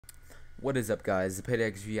What is up, guys?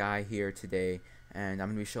 especialy here today, and I'm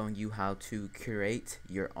going to be showing you how to create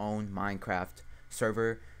your own Minecraft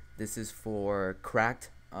server. This is for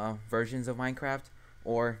cracked versions of Minecraft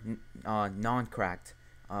or non-cracked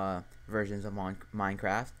versions of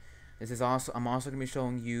Minecraft. I'm also going to be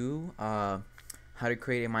showing you how to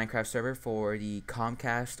create a Minecraft server for the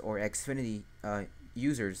Comcast or Xfinity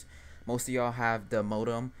users. Most of y'all have the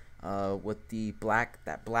modem with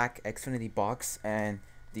that black Xfinity box, and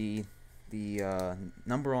the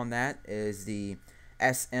number on that is the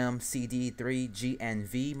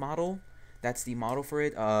SMCD3GNV model. That's the model for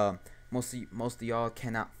it. Most of y'all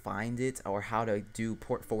cannot find it or how to do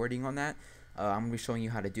port forwarding on that. I'm gonna be showing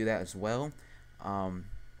you how to do that as well.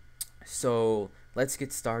 So let's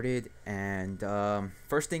get started. And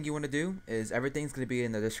first thing you want to do is everything's gonna be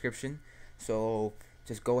in the description. So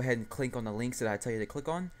just go ahead and click on the links that I tell you to click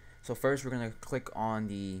on. So first we're gonna click on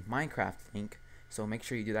the Minecraft link. So make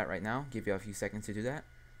sure you do that right now. Give you a few seconds to do that.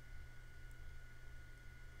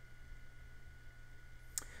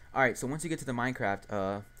 Alright, so once you get to the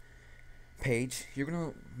Minecraft page, you're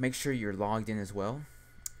going to make sure you're logged in as well.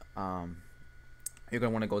 You're going to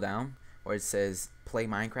want to go down where it says play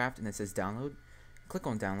Minecraft and it says download. Click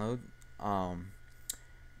on download.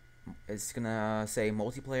 It's going to say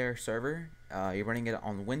multiplayer server. You're running it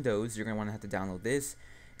on Windows. You're going to want to have to download this.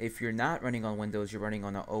 If you're not running on Windows, you're running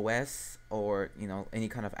on an OS or any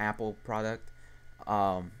kind of Apple product,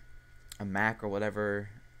 a Mac or whatever,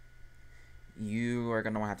 you are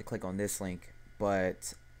gonna have to click on this link.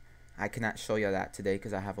 But I cannot show you that today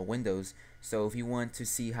because I have a Windows. So if you want to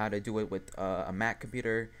see how to do it with a Mac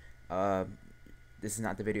computer, this is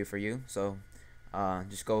not the video for you. So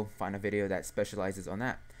just go find a video that specializes on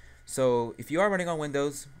that. So if you are running on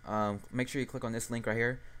Windows, make sure you click on this link right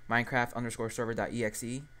here,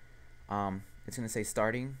 Minecraft_server.exe. It's gonna say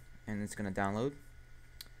starting and it's gonna download.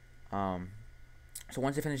 So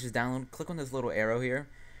once it finishes download, click on this little arrow here.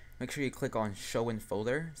 Make sure you click on show in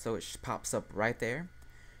folder so it pops up right there.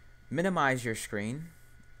 Minimize your screen.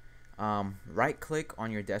 Right click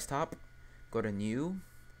on your desktop, go to new,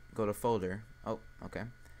 go to folder. Oh, okay.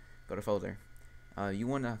 Go to folder. You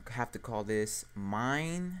wanna have to call this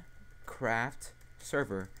Minecraft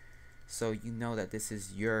server, so you know that this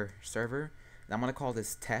is your server. And I'm gonna call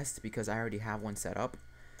this test because I already have one set up.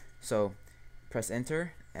 So press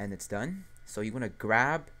enter and it's done. So you wanna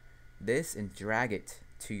grab this and drag it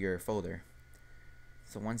to your folder.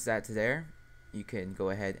 So once that's there, you can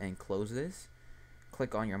go ahead and close this.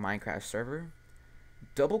 Click on your Minecraft server.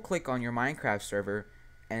 Double click on your Minecraft server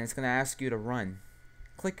and it's gonna ask you to run.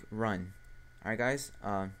 Click run. Alright guys,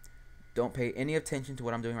 don't pay any attention to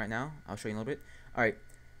what I'm doing right now. I'll show you a little bit. Alright,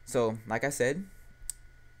 so like I said,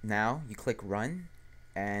 now you click run,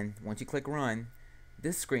 and once you click run,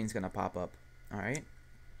 this screen's gonna pop up. Alright.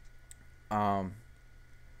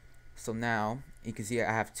 So now you can see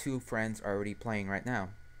I have 2 friends already playing right now.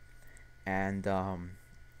 And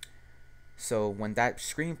so when that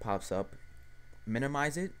screen pops up,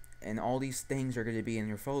 minimize it and all these things are going to be in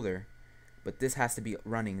your folder. But this has to be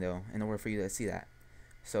running though in order for you to see that.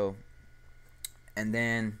 So, and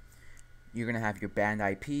then you're going to have your banned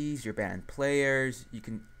IPs, your banned players. You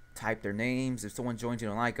can type their names. If someone joins you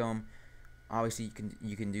don't like them, obviously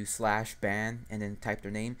you can do /ban and then type their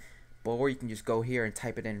name. Or you can just go here and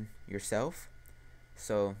type it in yourself.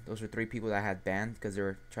 So those are 3 people that I had banned because they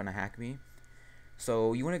were trying to hack me.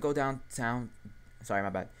 So you want to go down. Sorry, my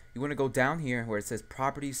bad. You want to go down here where it says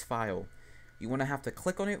properties file. You want to have to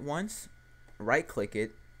click on it once, right click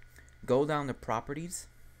it, go down to properties,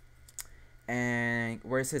 and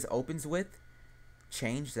where it says opens with,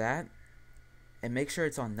 change that and make sure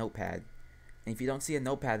it's on Notepad. And if you don't see a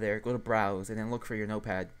Notepad there, go to browse and then look for your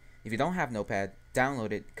Notepad. If you don't have Notepad,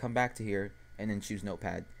 download it, come back to here, and then choose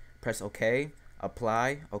Notepad. Press OK,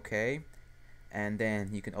 apply, OK, and then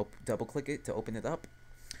you can double click it to open it up.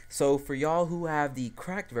 So for y'all who have the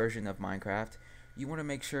cracked version of Minecraft, you want to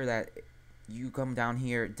make sure that you come down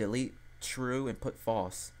here, delete true, and put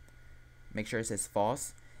false. Make sure it says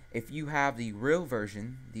false. If you have the real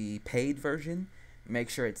version, the paid version,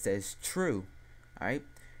 make sure it says true. Alright,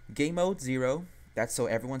 game mode 0. That's so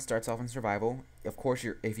everyone starts off in survival. Of course,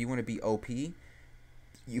 if you want to be OP, you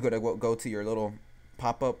gotta go to your little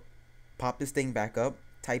pop this thing back up,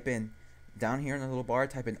 type in down here in the little bar,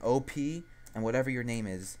 type in OP and whatever your name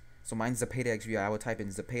is. So mine's especialy. I will type in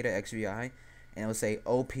especialy and it will say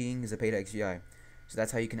OPing especialy. So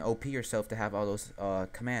that's how you can OP yourself to have all those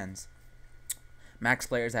commands. Max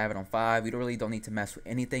players, I have it on 5. You really don't need to mess with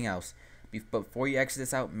anything else. Before you exit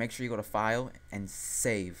this out, make sure you go to file and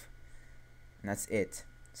save. And that's it.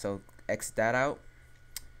 So exit that out.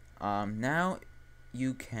 Now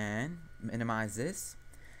you can minimize this.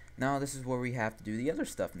 Now this is where we have to do the other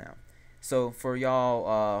stuff now. So for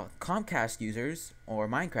y'all Comcast users or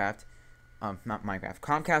Minecraft, not Minecraft,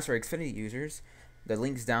 Comcast or Xfinity users, the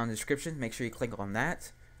link's down in the description. Make sure you click on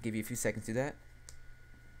that. Give you a few seconds to do that.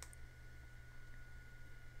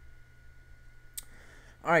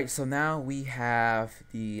 Alright, so now we have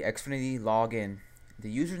the Xfinity Login.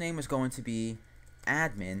 The username is going to be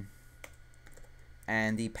admin,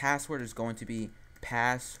 and the password is going to be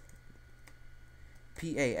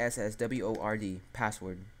P-A-S-S-W-O-R-D,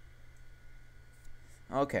 password.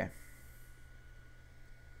 Okay.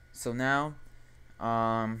 So now,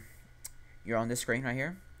 you're on this screen right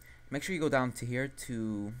here. Make sure you go down to here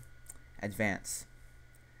to advance.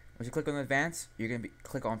 Once you click on advance, you're going to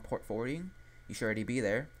click on port forwarding. You should already be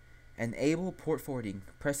there. Enable port forwarding.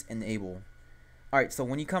 Press enable. Alright, so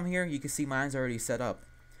when you come here, you can see mine's already set up.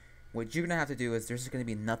 What you're going to have to do is there's going to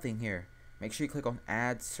be nothing here. Make sure you click on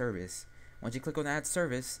add service. Once you click on add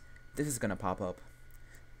service, this is going to pop up.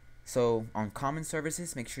 So on common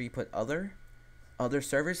services, make sure you put other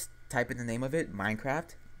service, type in the name of it,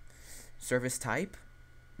 Minecraft. Service type,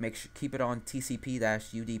 keep it on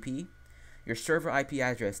TCP-UDP. Your server IP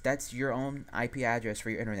address, that's your own IP address for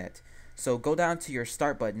your internet. So go down to your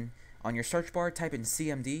start button. On your search bar, type in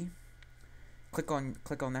CMD. Click on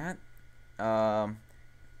that.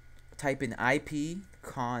 Type in IP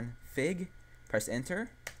config. Press enter.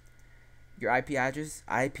 Your IP address,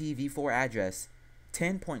 IPv4 address,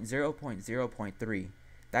 10.0.0.3.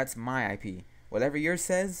 That's my IP. Whatever yours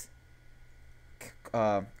says,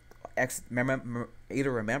 either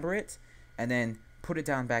remember it and then put it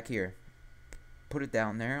down back here. Put it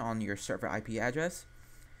down there on your server IP address.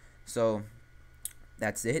 So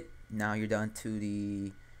that's it. Now you're done to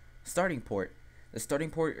the starting port. The starting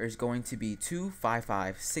port is going to be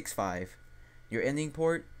 25565. Your ending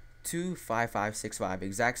port 25565.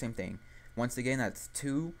 Exact same thing. Once again, that's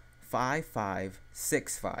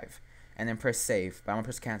 25565. And then press save. But I'm gonna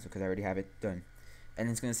press cancel because I already have it done. And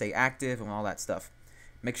it's gonna say active and all that stuff.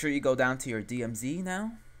 Make sure you go down to your DMZ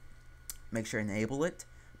now. Make sure enable it.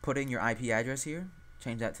 Put in your IP address here.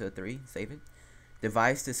 Change that to a 3. Save it.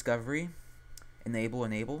 Device discovery. Enable.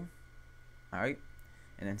 Alright.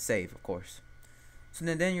 And then save, of course. So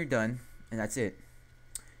then you're done. And that's it.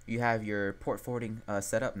 You have your port forwarding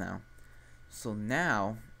set up now. So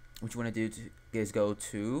now, what you want to do is go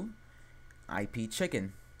to IP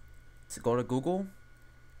chicken. So go to Google.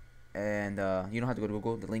 And you don't have to go to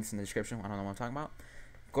Google. The link's in the description. I don't know what I'm talking about.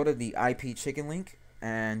 Go to the IP chicken link.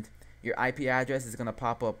 And your IP address is going to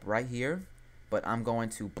pop up right here. But I'm going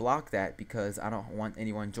to block that because I don't want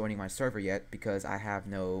anyone joining my server yet, because I have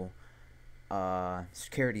no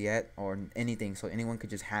security yet or anything, so anyone could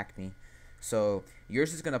just hack me. So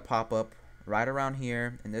yours is going to pop up right around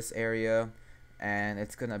here in this area, and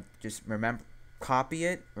it's going to just copy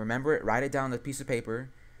it, remember it, write it down on a piece of paper,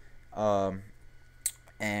 and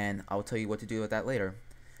I'll tell you what to do with that later.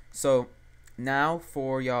 So now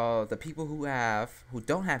for y'all, the people who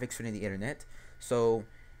don't have Xfinity internet, so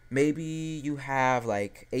maybe you have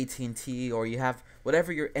like at&t, or you have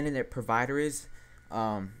whatever your internet provider is,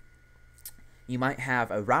 you might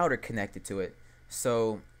have a router connected to it.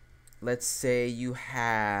 So let's say you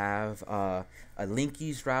have a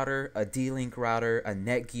Linkies router, a D-Link router, a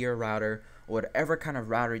Netgear router, or whatever kind of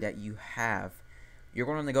router that you have. You're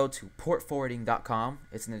going to go to portforwarding.com.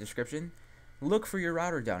 It's in the description. Look for your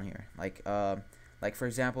router down here. Like for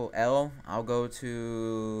example, I'll go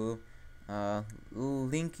to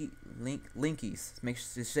Linkies. Make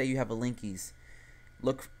sure to say you have a Linkies.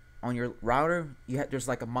 Look on your router. There's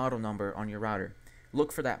like a model number on your router.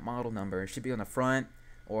 Look for that model number. It should be on the front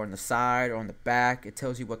or on the side or on the back. It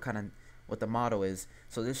tells you what the model is.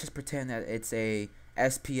 So let's just pretend that it's a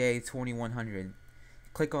SPA2100.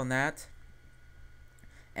 Click on that,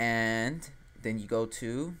 and then you go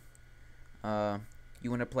to you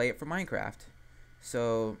want to play it for Minecraft.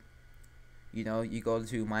 So you go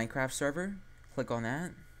to Minecraft server, click on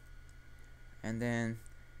that, and then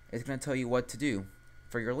it's going to tell you what to do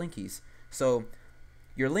for your Linkies. So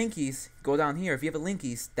your Linkies, go down here. If you have a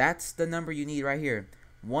Linkies, that's the number you need right here,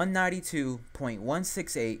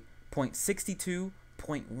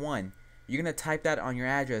 192.168.62.1. You're going to type that on your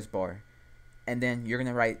address bar, and then you're going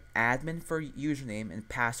to write admin for username and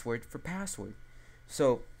password for password.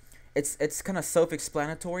 So it's kind of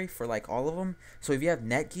self-explanatory for like all of them. So if you have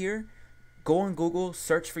Netgear, go on Google,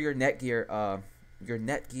 search for your Netgear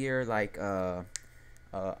like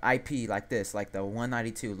IP like this, like the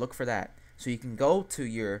 192. Look for that. So you can go to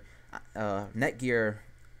your Netgear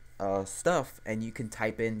stuff, and you can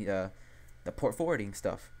type in the port forwarding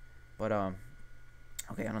stuff. But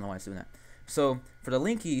okay, I don't know why it's doing that. So for the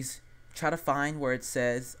linkies, try to find where it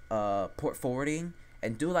says port forwarding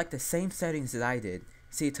and do like the same settings that I did.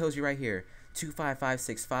 See, it tells you right here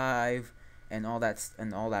 25565 and all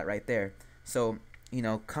that right there. So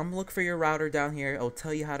come look for your router down here. It'll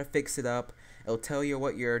tell you how to fix it up. It'll tell you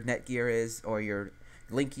what your Netgear is, or your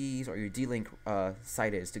linkies, or your D-Link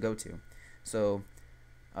site is to go to. So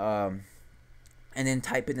and then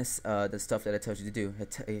type in this the stuff that it tells you to do.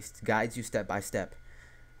 It guides you step by step.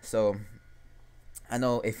 So I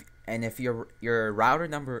know if your router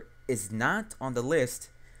number is not on the list,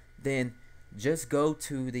 then just go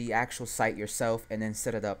to the actual site yourself and then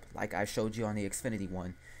set it up like I showed you on the Xfinity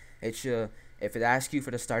one. It should, if it asks you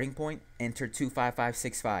for the starting point, enter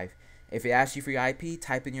 25565. If it asks you for your IP,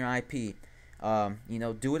 type in your IP.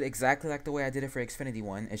 Do it exactly like the way I did it for Xfinity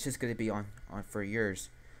one. It's just gonna be on for yours.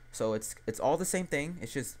 So it's all the same thing.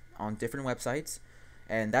 It's just on different websites,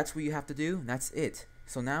 and that's what you have to do. And that's it.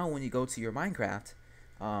 So now when you go to your Minecraft,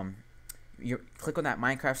 you click on that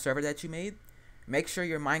Minecraft server that you made. Make sure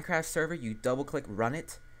your Minecraft server, you double click run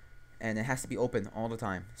it, and it has to be open all the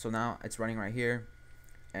time. So now it's running right here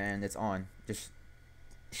and it's on. Just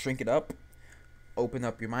shrink it up, open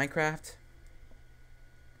up your Minecraft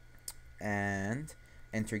and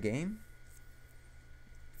enter game.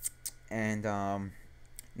 And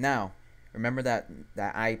now remember that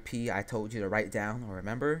IP I told you to write down, or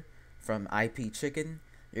remember, from IP Chicken.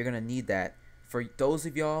 You're gonna need that. For those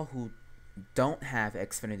of y'all who don't have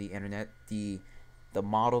Xfinity Internet, the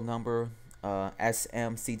model number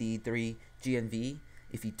SMCD3GNV,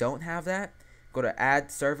 if you don't have that, go to add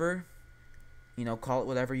server, call it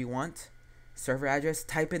whatever you want, server address,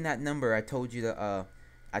 type in that number I told you to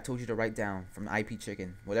write down from IP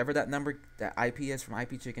Chicken. Whatever that number, that IP is from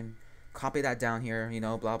IP Chicken, copy that down here,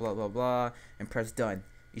 blah blah blah blah, and press done.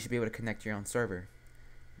 You should be able to connect your own server.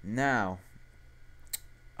 Now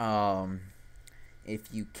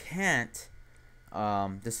if you can't,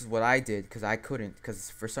 this is what I did, because I couldn't,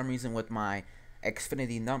 because for some reason with my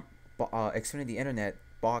Xfinity Internet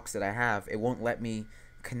box that I have, it won't let me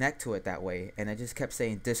connect to it that way, and I just kept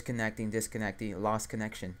saying disconnecting, lost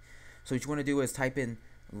connection. So what you want to do is type in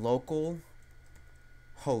local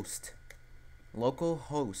host, and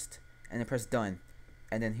then press done,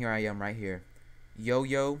 and then here I am right here, yo,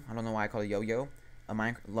 I don't know why I call it yo,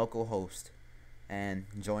 a local host, and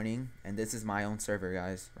joining, and this is my own server,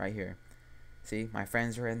 guys, right here. See, my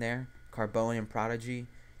friends are in there, Carbone and Prodigy.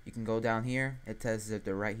 You can go down here, it says that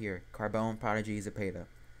they're right here, Carbone, Prodigy, Zapata.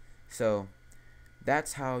 So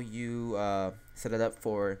that's how you set it up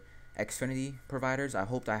for Xfinity providers. I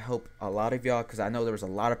hope a lot of y'all, because I know there was a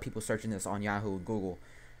lot of people searching this on Yahoo and Google.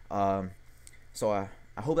 So I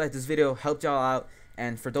hope that this video helped y'all out,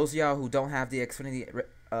 and for those of y'all who don't have the Xfinity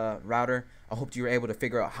router, I hope you were able to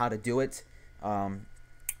figure out how to do it.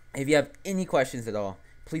 If you have any questions at all,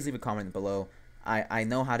 please leave a comment below. I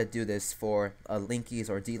know how to do this for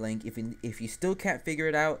linkies or D-Link. If you still can't figure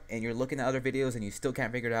it out, and you're looking at other videos and you still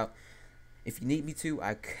can't figure it out, if you need me to,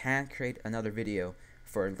 I can create another video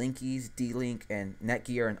for linkies, D-Link, and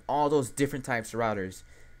Netgear, and all those different types of routers.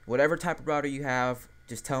 Whatever type of router you have,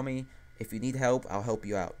 just tell me. If you need help, I'll help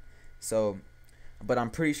you out. So, but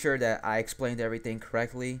I'm pretty sure that I explained everything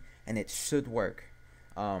correctly, and it should work.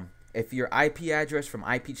 If your IP address from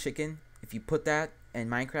IP Chicken, if you put that in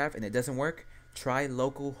Minecraft and it doesn't work, try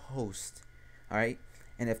localhost. Alright?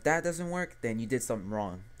 And if that doesn't work, then you did something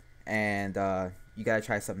wrong, and you gotta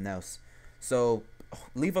try something else. So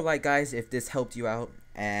leave a like, guys, if this helped you out,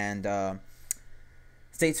 and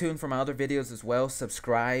stay tuned for my other videos as well.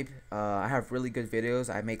 Subscribe. I have really good videos.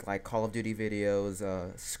 I make like Call of Duty videos,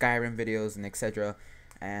 Skyrim videos, and etc.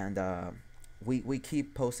 And we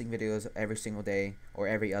keep posting videos every single day or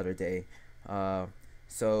every other day.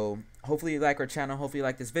 So hopefully you like our channel, hopefully you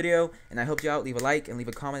like this video, and I helped you out. Leave a like and leave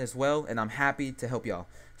a comment as well, and I'm happy to help y'all.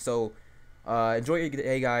 So enjoy your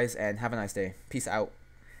day, guys, and have a nice day. Peace out.